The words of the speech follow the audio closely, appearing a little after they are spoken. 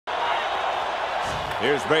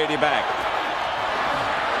Here's Brady back.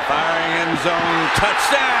 Firing end zone.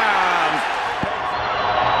 Touchdown.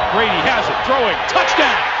 Brady has it. Throwing.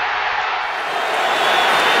 Touchdown.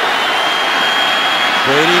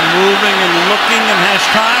 Brady moving and looking and has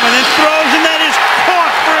time and then throws, and that is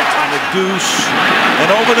caught for a touchdown. The deuce and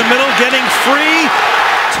over the middle, getting free.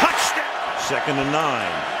 Touchdown. 2nd and 9.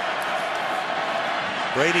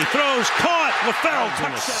 Brady throws, caught. LaFell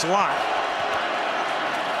in a slot.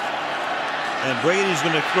 And Brady's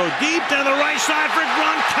going to throw deep down the right side for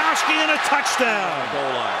Gronkowski and a touchdown.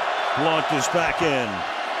 Goal line. Blunt is back in.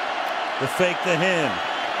 The fake to him.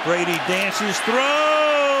 Brady dances,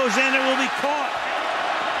 throws, and it will be caught.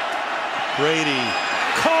 Brady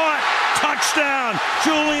caught. Touchdown.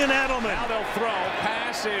 Julian Edelman. Now they'll throw.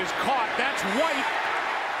 Pass is caught. That's White.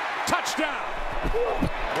 Touchdown.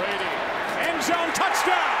 Brady. End zone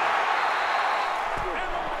touchdown.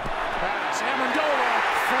 Pass. Amendola.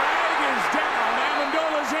 Flag is down.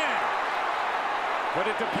 Amendola's in. But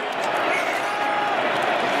it depends.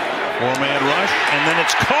 4-man rush, and then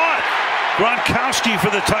it's caught. Gronkowski for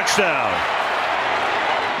the touchdown.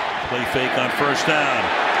 Play fake on 1st down.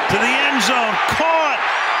 To the end zone. Caught.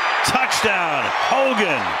 Touchdown.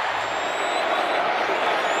 Hogan.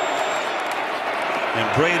 And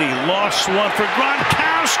Brady lost one for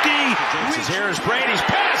Gronkowski. Here's Brady's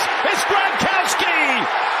pass. It's Gronkowski.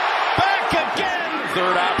 Back again.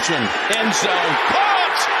 3rd option. End zone.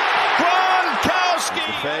 Caught. Gronkowski.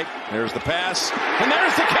 Fake. There's the pass. And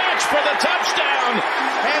there's the catch for the touchdown.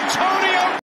 Antonio.